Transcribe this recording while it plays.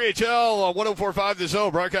NHL 104.5 The Zone,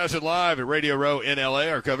 broadcasted live at Radio Row in L.A.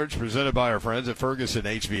 Our coverage presented by our friends at Ferguson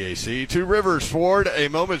HVAC. Two Rivers Ford, A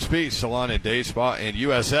Moment's Peace, Salon and Day Spa, and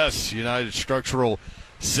USS, United Structural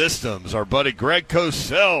Systems. Our buddy Greg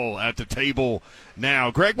Cosell at the table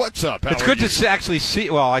now. Greg, what's up? It's good to actually see.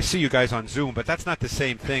 Well, I see you guys on Zoom, but that's not the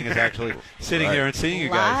same thing as actually sitting here and seeing you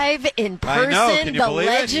guys. Live in person, the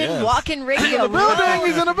legend walking radio. He's in the building.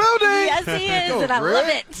 He's in the building. Yes, he is, and I love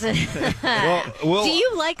it. Do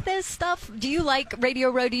you like this stuff? Do you like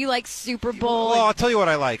Radio Row? Do you like Super Bowl? Well, I'll tell you what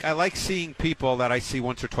I like. I like seeing people that I see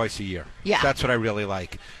once or twice a year. Yeah. That's what I really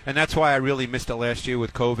like. And that's why I really missed it last year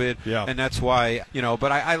with COVID. Yeah. And that's why,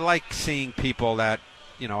 but I like seeing people that,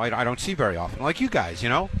 I don't see very often. Like you guys,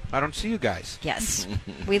 I don't see you guys. Yes.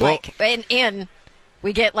 We and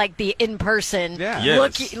we get like the in-person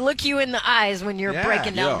look you in the eyes when you're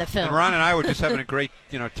breaking down the film. And Ron and I were just having a great,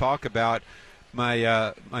 talk about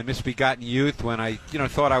my misbegotten youth when I,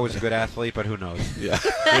 thought I was a good athlete, but who knows? Yeah.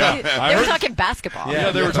 They were talking basketball.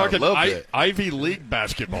 Yeah, they were talking Ivy League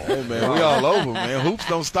basketball. Hey, man, we all over, man. Hoops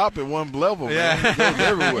don't stop at one level, man. It goes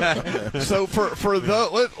everywhere. So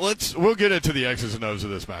we'll get into the X's and O's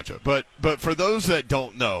of this matchup. But for those that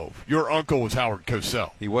don't know, your uncle was Howard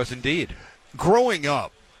Cosell. He was indeed. Growing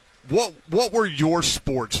up, what were your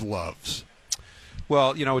sports loves?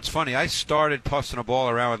 Well, it's funny. I started tossing a ball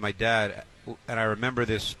around with my dad, and I remember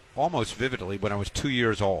this almost vividly when I was 2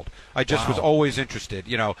 years old. I just was always interested,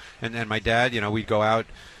 and my dad, we'd go out.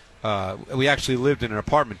 We actually lived in an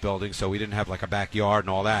apartment building, so we didn't have like a backyard and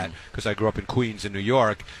all that because I grew up in Queens in New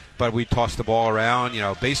York. But we'd toss the ball around.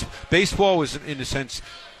 Baseball was, in a sense,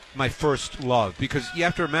 my first love because you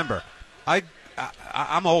have to remember,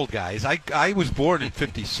 I'm old, guys. I was born in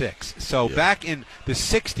 56. So back in the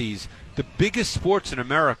 60s, the biggest sports in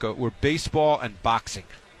America were baseball and boxing.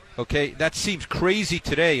 Okay, that seems crazy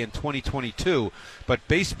today in 2022, but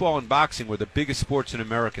baseball and boxing were the biggest sports in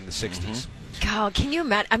America in the 60s. God, can you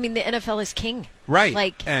imagine? I mean, the NFL is king.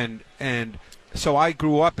 Right. And so I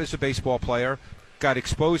grew up as a baseball player, got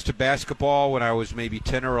exposed to basketball when I was maybe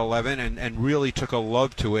 10 or 11 and really took a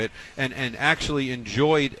love to it and actually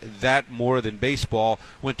enjoyed that more than baseball,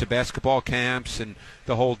 went to basketball camps and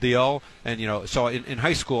the whole deal. And, so in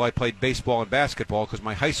high school I played baseball and basketball because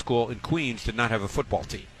my high school in Queens did not have a football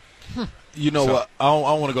team. You know what? I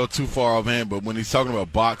don't want to go too far offhand, but when he's talking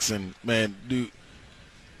about boxing, man, do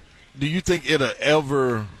you think it'll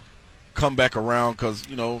ever come back around? Because,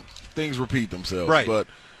 things repeat themselves. Right. But,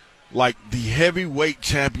 like, the heavyweight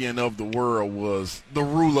champion of the world was the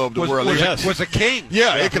ruler of the world. Was a king.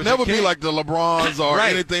 Yeah, it could never be like the LeBrons or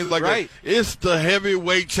anything like that. Right. It's the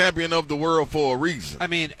heavyweight champion of the world for a reason. I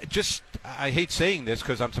mean, I hate saying this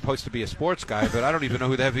because I'm supposed to be a sports guy, but I don't even know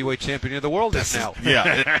who the heavyweight champion of the world is now.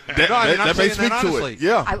 Yeah. That may speak to it.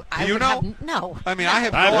 Yeah. I you know? No. I mean, I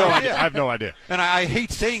have no idea. I have no idea. And I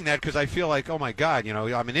hate saying that because I feel like, oh, my God,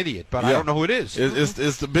 I'm an idiot, but I don't know who it is.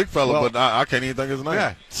 It's the big fella, but I can't even think of his name.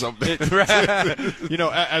 Yeah. So,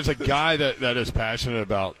 as a guy that is passionate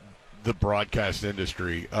about the broadcast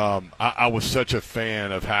industry, I was such a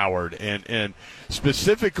fan of Howard and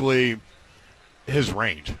specifically his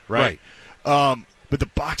range, right? But the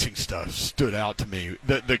boxing stuff stood out to me.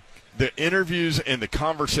 The interviews and the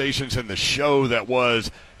conversations and the show that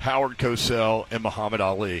was Howard Cosell and Muhammad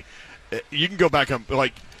Ali. You can go back and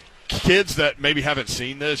kids that maybe haven't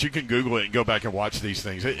seen this, you can Google it and go back and watch these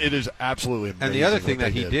things. It is absolutely amazing. And the other thing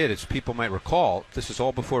that he did, as people might recall, this is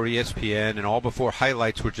all before ESPN and all before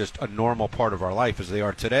highlights were just a normal part of our life as they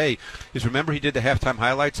are today, is remember he did the halftime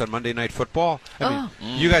highlights on Monday Night Football? I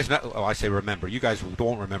mean, you guys, I say remember. You guys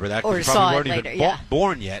won't remember that because you probably weren't even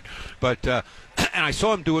born yet. But and I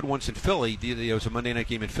saw him do it once in Philly. It was a Monday night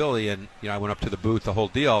game in Philly, and I went up to the booth, the whole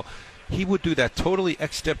deal. He would do that totally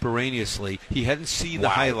extemporaneously. He hadn't seen the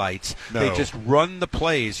highlights. No. They just run the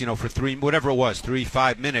plays, for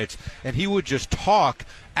 3-5 minutes, and he would just talk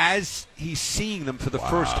as he's seeing them for the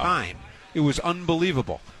first time. It was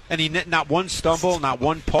unbelievable. And he not one stumble, not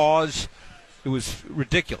one pause. It was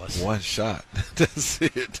ridiculous. One shot. That's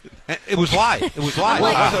it. It was live. It was live.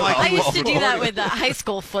 I used to do that with high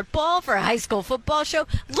school football for a high school football show.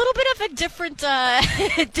 A little bit of a different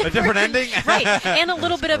ending? Right. And a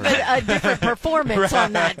little bit of a different performance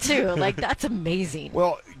on that, too. That's amazing.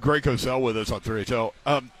 Well, Greg Cosell with us on 3HL.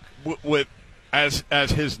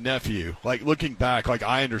 As his nephew, looking back,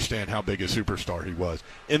 I understand how big a superstar he was.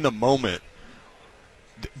 In the moment,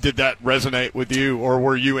 did that resonate with you, or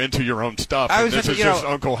were you into your own stuff? This is just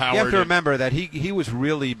Uncle Howard. You have to remember that he was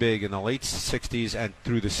really big in the late 60s and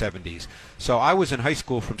through the 70s. So I was in high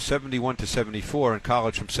school from 71 to 74, and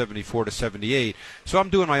college from 74 to 78. So I'm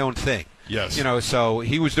doing my own thing. Yes. So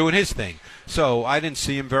he was doing his thing. So I didn't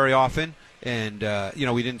see him very often. And,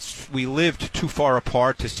 we lived too far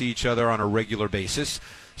apart to see each other on a regular basis.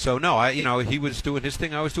 So, no, he was doing his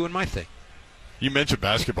thing. I was doing my thing. You mentioned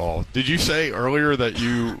basketball. Did you say earlier that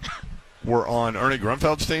you were on Ernie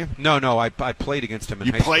Grunfeld's team? No, I played against him in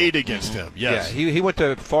high school. You played against him, yes. Yeah, he went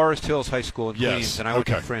to Forest Hills High School in Queens, and I went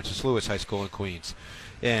to Okay. Francis Lewis High School in Queens.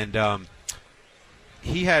 And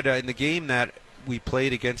he had, in the game that we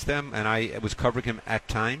played against them, and I was covering him at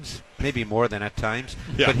times, maybe more than at times.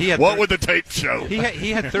 Yeah. But he had what would the tape show? He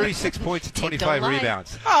had 36 points and 25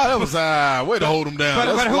 rebounds. Oh, that was way to hold him down.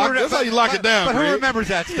 That's how you lock it down. But who remembers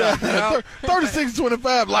that stuff?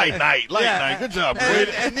 36-25, light night. Good job, Brad.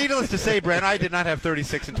 And needless to say, Brad, I did not have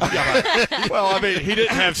 36 and 25. Well, I mean, he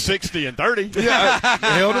didn't have 60 and 30. Yeah, I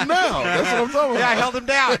held him down. That's what I'm talking about.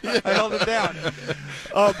 Yeah, I held him down.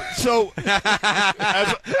 So,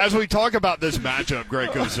 as we talk about this matchup, Greg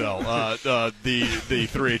Cosell, the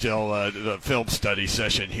 3HL the film study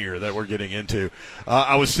session here that we're getting into,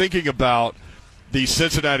 I was thinking about the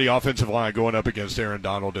Cincinnati offensive line going up against Aaron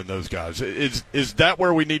Donald and those guys. Is that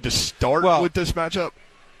where we need to start with this matchup?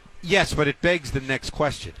 Yes, but it begs the next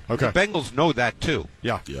question. Okay. The Bengals know that too.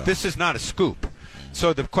 Yeah. This is not a scoop.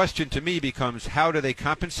 So the question to me becomes, how do they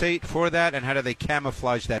compensate for that, and how do they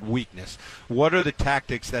camouflage that weakness? What are the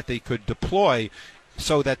tactics that they could deploy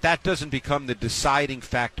so that doesn't become the deciding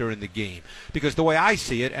factor in the game? Because the way I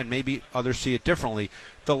see it, and maybe others see it differently,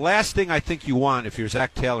 the last thing I think you want if you're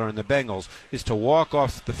Zach Taylor and the Bengals is to walk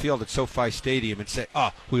off the field at SoFi Stadium and say,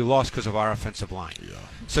 we lost because of our offensive line. Yeah.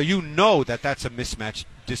 So you know that's a mismatch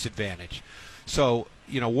disadvantage. So,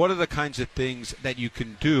 what are the kinds of things that you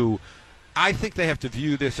can do? I think they have to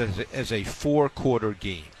view this as a four-quarter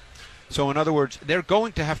game. So, in other words, they're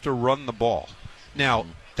going to have to run the ball. Now,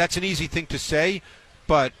 that's an easy thing to say,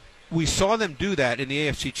 but we saw them do that in the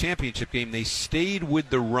AFC Championship game. They stayed with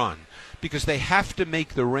the run because they have to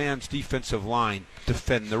make the Rams' defensive line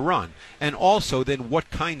defend the run. And also, then,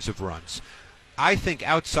 what kinds of runs? I think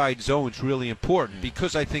outside zone's really important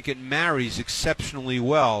because I think it marries exceptionally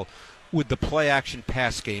well with the play-action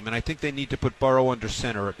pass game, and I think they need to put Burrow under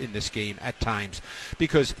center in this game at times.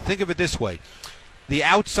 Because think of it this way. The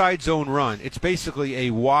outside zone run, it's basically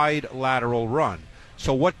a wide lateral run.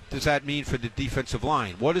 So what does that mean for the defensive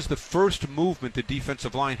line? What is the first movement the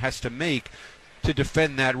defensive line has to make to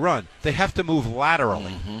defend that run? They have to move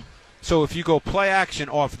laterally. Mm-hmm. So if you go play action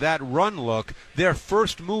off that run look, their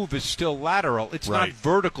first move is still lateral. It's not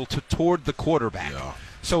vertical toward the quarterback. Yeah.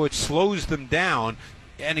 So it slows them down.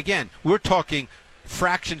 And again, we're talking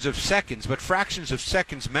fractions of seconds, but fractions of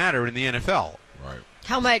seconds matter in the NFL. Right.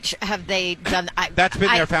 How much have they done? That's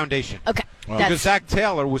been their foundation. Okay. Well, because Zach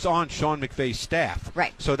Taylor was on Sean McVay's staff.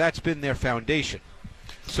 Right. So that's been their foundation.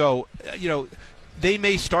 So, they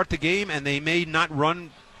may start the game and they may not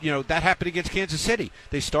run. That happened against Kansas City.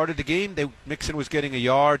 They started the game. Mixon was getting 1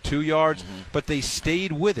 yard, 2 yards, but they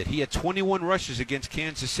stayed with it. He had 21 rushes against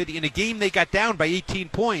Kansas City in a game they got down by 18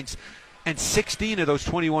 points. And 16 of those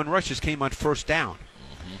 21 rushes came on first down.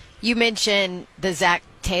 You mentioned the Zach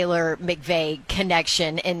Taylor-McVay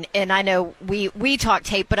connection, and I know we talk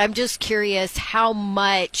tape, but I'm just curious how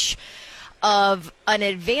much of an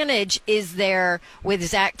advantage is there with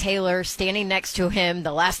Zach Taylor standing next to him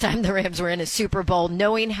the last time the Rams were in a Super Bowl,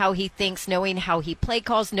 knowing how he thinks, knowing how he play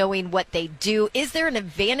calls, knowing what they do. Is there an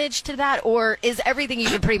advantage to that, or is everything you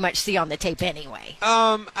can pretty much see on the tape anyway?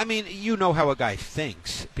 I mean, you know how a guy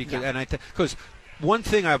thinks. Because one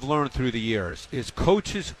thing I've learned through the years is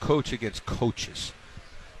coaches coach against coaches.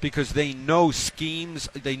 Because they know schemes,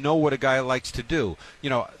 they know what a guy likes to do.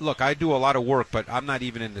 Look, I do a lot of work, but I'm not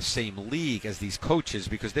even in the same league as these coaches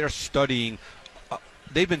because they're studying.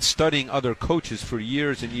 They've been studying other coaches for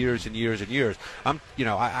years and years and years and years.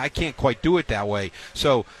 I can't quite do it that way.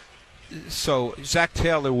 So Zach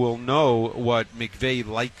Taylor will know what McVay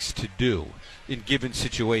likes to do in given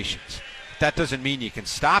situations. That doesn't mean you can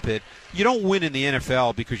stop it. You don't win in the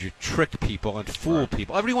NFL because you trick people and fool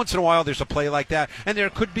people. Every once in a while there's a play like that, and there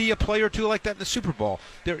could be a play or two like that in the Super Bowl.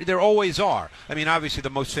 There always are. I mean, obviously the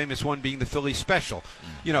most famous one being the Philly special.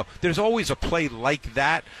 There's always a play like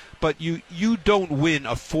that, but you don't win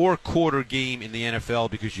a four-quarter game in the NFL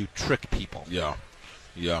because you trick people. Yeah.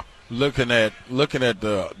 Looking at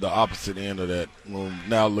the opposite end of that,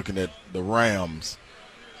 now looking at the Rams,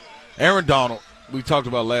 Aaron Donald. We talked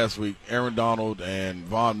about last week, Aaron Donald and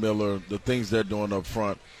Von Miller, the things they're doing up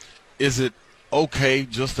front. Is it okay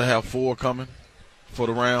just to have four coming for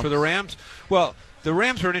the Rams? For the Rams? Well, the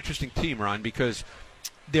Rams are an interesting team, Ron, because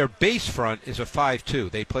their base front is a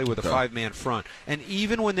 5-2. They play with a five-man front. And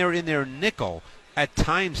even when they're in their nickel, at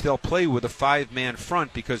times they'll play with a 5-man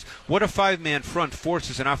front, because what a 5-man front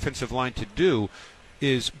forces an offensive line to do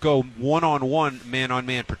is go one-on-one,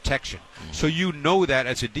 man-on-man protection. So you know that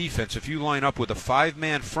as a defense, if you line up with a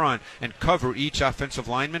 5-man front and cover each offensive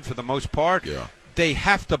lineman for the most part, they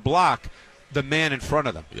have to block the man in front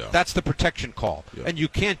of them. That's the protection call. And you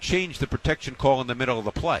can't change the protection call in the middle of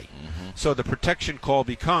the play. So the protection call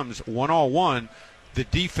becomes one-on-one. The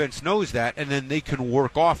defense knows that, and then they can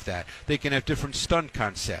work off that. They can have different stunt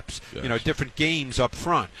concepts, different games up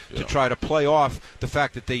front to try to play off the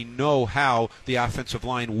fact that they know how the offensive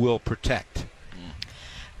line will protect.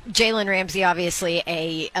 Jalen Ramsey, obviously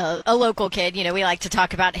a local kid. We like to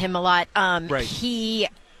talk about him a lot. Right. He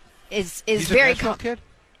is He's very a Nashville kid?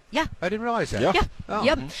 Yeah. I didn't realize that. Yeah. Oh.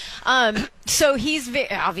 Yep. So he's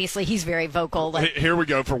obviously he's very vocal. Here we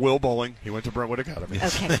go for Will Bowling. He went to Brentwood Academy.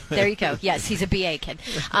 Okay, there you go. Yes, he's a BA kid.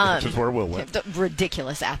 Which is where Will went.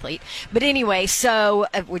 Ridiculous athlete. But anyway, so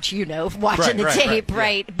which watching the tape,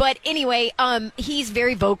 right? Yeah. But anyway, he's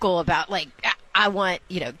very vocal about I want,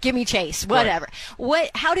 give me Chase, whatever.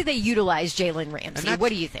 How do they utilize Jalen Ramsey? What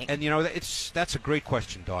do you think? And that's a great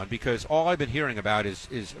question, Dawn, because all I've been hearing about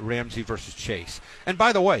is Ramsey versus Chase. And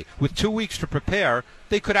by the way, with 2 weeks to prepare,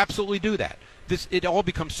 they could absolutely do that. It all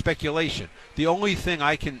becomes speculation. The only thing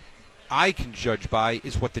I can judge by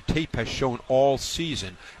is what the tape has shown all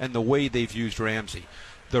season and the way they've used Ramsey.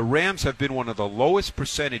 The Rams have been one of the lowest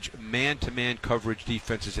percentage man-to-man coverage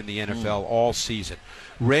defenses in the NFL all season.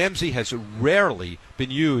 Ramsey has rarely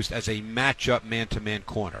been used as a matchup man-to-man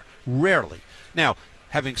corner. Rarely. Now,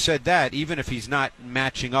 having said that, even if he's not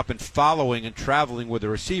matching up and following and traveling with a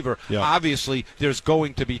receiver, obviously there's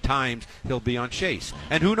going to be times he'll be on Chase.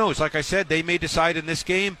 And who knows, like I said, they may decide in this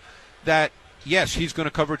game that, yes, he's going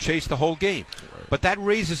to cover Chase the whole game. But that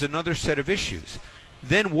raises another set of issues.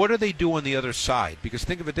 Then what do they do on the other side? Because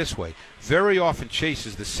think of it this way. Very often Chase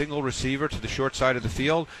is the single receiver to the short side of the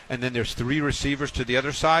field, and then there's 3 receivers to the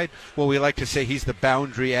other side. Well, we like to say he's the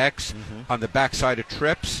boundary X on the backside of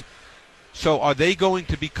trips. So are they going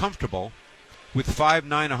to be comfortable with 5'9",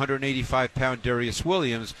 185-pound Darius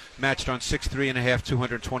Williams matched on 6'3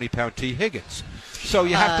 1/2", 220-pound T. Higgins? So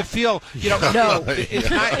you have to feel, no,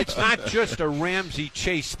 it's not just a Ramsey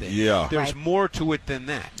Chase thing. There's more to it than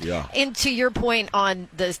that. And to your point on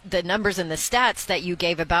the numbers and the stats that you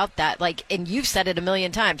gave about that, and you've said it a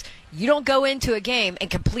million times, you don't go into a game and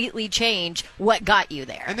completely change what got you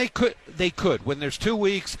there. And they could. When there's 2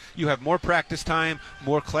 weeks, you have more practice time,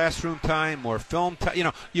 more classroom time, more film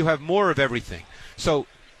time. You have more of everything. So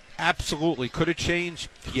absolutely. Could it change?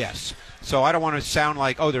 Yes. So I don't want to sound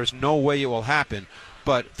like, there's no way it will happen.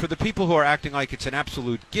 But for the people who are acting like it's an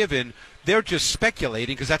absolute given, they're just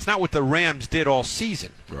speculating, because that's not what the Rams did all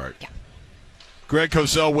season. Right. Yeah. Greg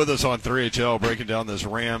Cosell with us on 3HL, breaking down this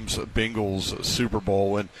Rams-Bengals Super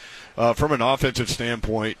Bowl. And from an offensive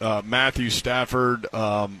standpoint, Matthew Stafford,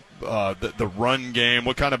 the run game,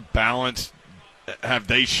 what kind of balance have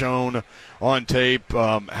they shown on tape?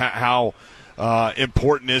 How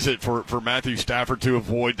important is it for Matthew Stafford to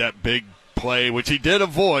avoid that big play, which he did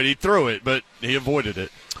avoid? He threw it, but he avoided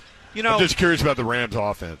it. I'm just curious about the Rams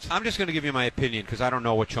offense. I'm just going to give you my opinion, because I don't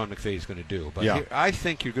know what Sean McVay is going to do. But I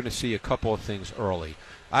think you're going to see a couple of things early.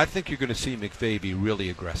 I think you're going to see McVay be really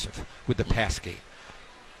aggressive with the pass game.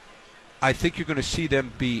 I think you're going to see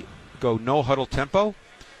them go no huddle tempo.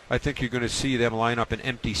 I think you're going to see them line up in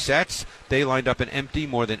empty sets. They lined up in empty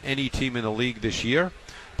more than any team in the league this year.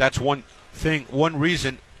 That's one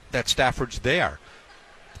reason that Stafford's there,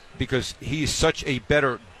 because he's such a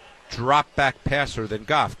better drop-back passer than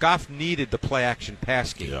Goff. Goff needed the play-action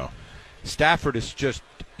pass game. Stafford is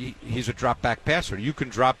he's a drop-back passer. You can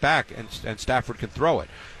drop back, and Stafford can throw it.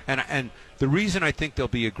 And the reason I think they'll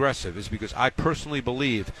be aggressive is because I personally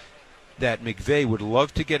believe that McVay would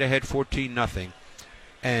love to get ahead 14-0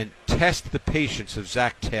 and test the patience of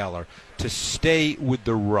Zach Taylor to stay with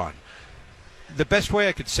the run. The best way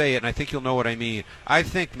I could say it, and I think you'll know what I mean, I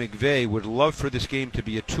think McVay would love for this game to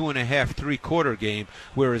be a 2.5, 3-quarter game,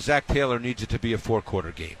 whereas Zach Taylor needs it to be a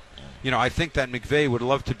 4-quarter game. I think that McVay would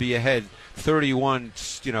love to be ahead 31,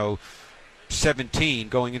 17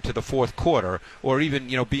 going into the fourth quarter, or even,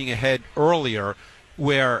 being ahead earlier,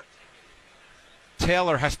 where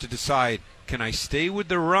Taylor has to decide, can I stay with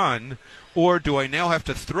the run, or do I now have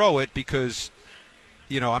to throw it because,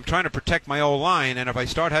 I'm trying to protect my O-line, and if I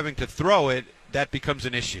start having to throw it, that becomes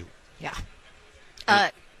an issue. Yeah.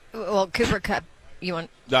 Well, Cooper Kupp, you want?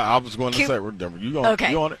 No, I was going to say, you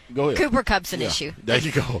on it? Go ahead. Cooper Kupp's an issue. There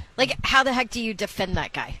you go. How the heck do you defend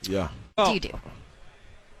that guy? Yeah. What do you do?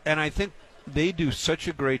 And I think they do such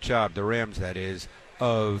a great job, the Rams, that is,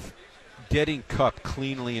 of getting Kupp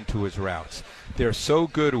cleanly into his routes. They're so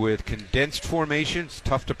good with condensed formations,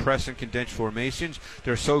 tough to press in condensed formations.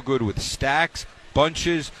 They're so good with stacks,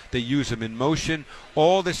 bunches. They use them in motion.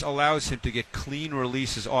 All this allows him to get clean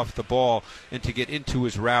releases off the ball and to get into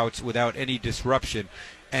his routes without any disruption.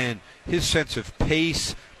 And his sense of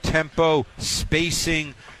pace, tempo,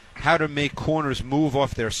 spacing, how to make corners move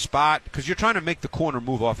off their spot, because you're trying to make the corner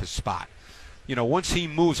move off his spot. Once he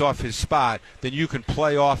moves off his spot, then you can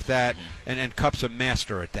play off that, and Kupp's a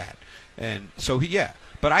master at that. And so,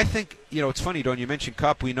 But I think, it's funny, Don, you mentioned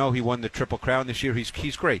Kupp. We know he won the Triple Crown this year.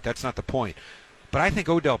 He's great. That's not the point. But I think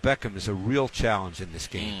Odell Beckham is a real challenge in this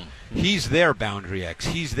game. He's their boundary X.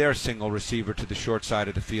 He's their single receiver to the short side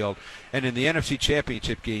of the field. And in the NFC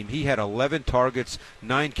Championship game, he had 11 targets,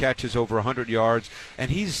 9 catches over 100 yards.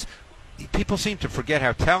 And people seem to forget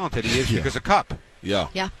how talented he is because of Kupp. Yeah.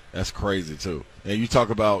 That's crazy, too. And you talk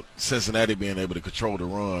about Cincinnati being able to control the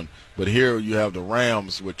run. But here you have the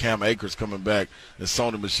Rams with Cam Akers coming back and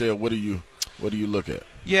Sony Michel. What do you look at?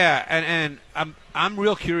 Yeah, and I'm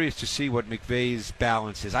real curious to see what McVay's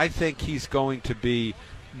balance is. I think he's going to be,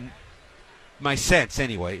 my sense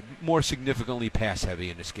anyway, more significantly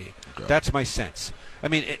pass-heavy in this game. Okay. That's my sense. I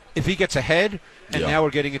mean, if he gets ahead, and now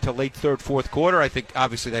we're getting into late third, fourth quarter, I think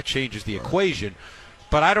obviously that changes the equation.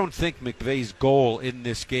 But I don't think McVay's goal in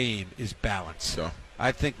this game is balance. Yeah.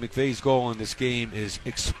 I think McVay's goal in this game is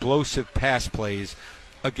explosive pass plays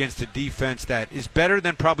against a defense that is better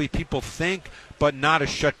than probably people think, but not a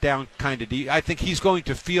shutdown kind of I think he's going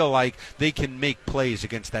to feel like they can make plays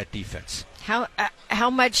against that defense. How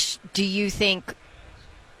much do you think?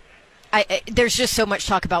 There's just so much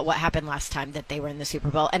talk about what happened last time that they were in the Super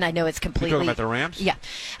Bowl, and I know it's completely. You're talking about the Rams? Yeah,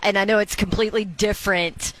 and I know it's completely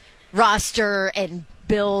different roster and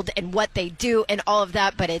build and what they do and all of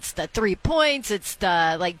that, but it's the 3 points. It's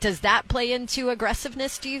the does that play into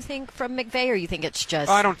aggressiveness, do you think, from McVay, or you think it's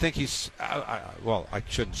just? I don't think he's. Well, I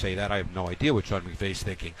shouldn't say that. I have no idea what Sean McVay's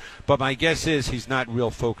thinking, but my guess is he's not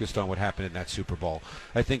real focused on what happened in that Super Bowl.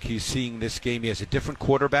 I think he's seeing this game. He has a different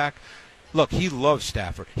quarterback. Look, he loves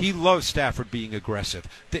Stafford. He loves Stafford being aggressive.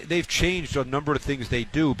 They've changed a number of things they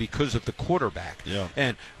do because of the quarterback. Yeah.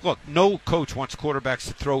 And look, no coach wants quarterbacks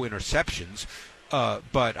to throw interceptions.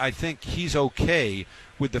 But I think he's okay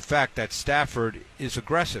with the fact that Stafford is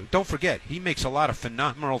aggressive. Don't forget, he makes a lot of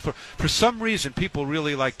phenomenal throws. For some reason, people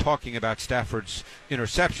really like talking about Stafford's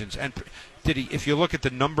interceptions. And if you look at the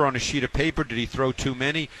number on a sheet of paper, did he throw too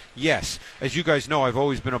many? Yes. As you guys know, I've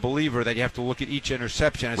always been a believer that you have to look at each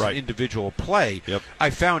interception as an individual play. Yep. I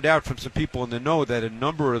found out from some people in the know that a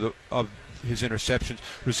number of his interceptions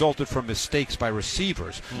resulted from mistakes by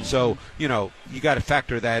receivers. Mm-hmm. So, you got to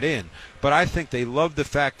factor that in. But I think they love the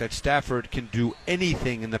fact that Stafford can do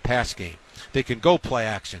anything in the pass game. They can go play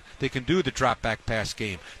action. They can do the drop-back pass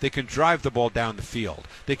game. They can drive the ball down the field.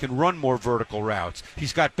 They can run more vertical routes.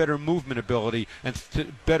 He's got better movement ability and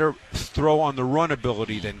better throw on the run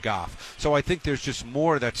ability than Goff. So I think there's just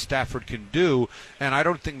more that Stafford can do, and I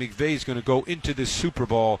don't think McVay's going to go into this Super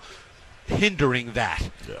Bowl hindering that.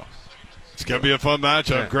 Yeah. It's going to be a fun matchup.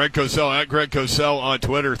 Yeah. Greg Cosell, at Greg Cosell on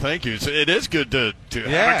Twitter. Thank you. It is good to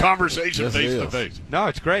have a conversation face-to-face. No,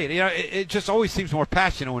 it's great. It just always seems more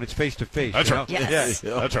passionate when it's face-to-face. That's right. Yes.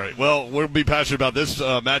 Yeah. That's right. Well, we'll be passionate about this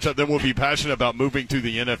matchup. Then we'll be passionate about moving to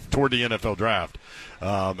toward the NFL draft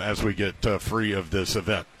as we get free of this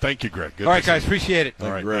event. Thank you, Greg. Good All right, guys. Appreciate it. All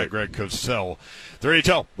right, Greg Cosell.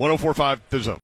 3HL 104.5 The Zone.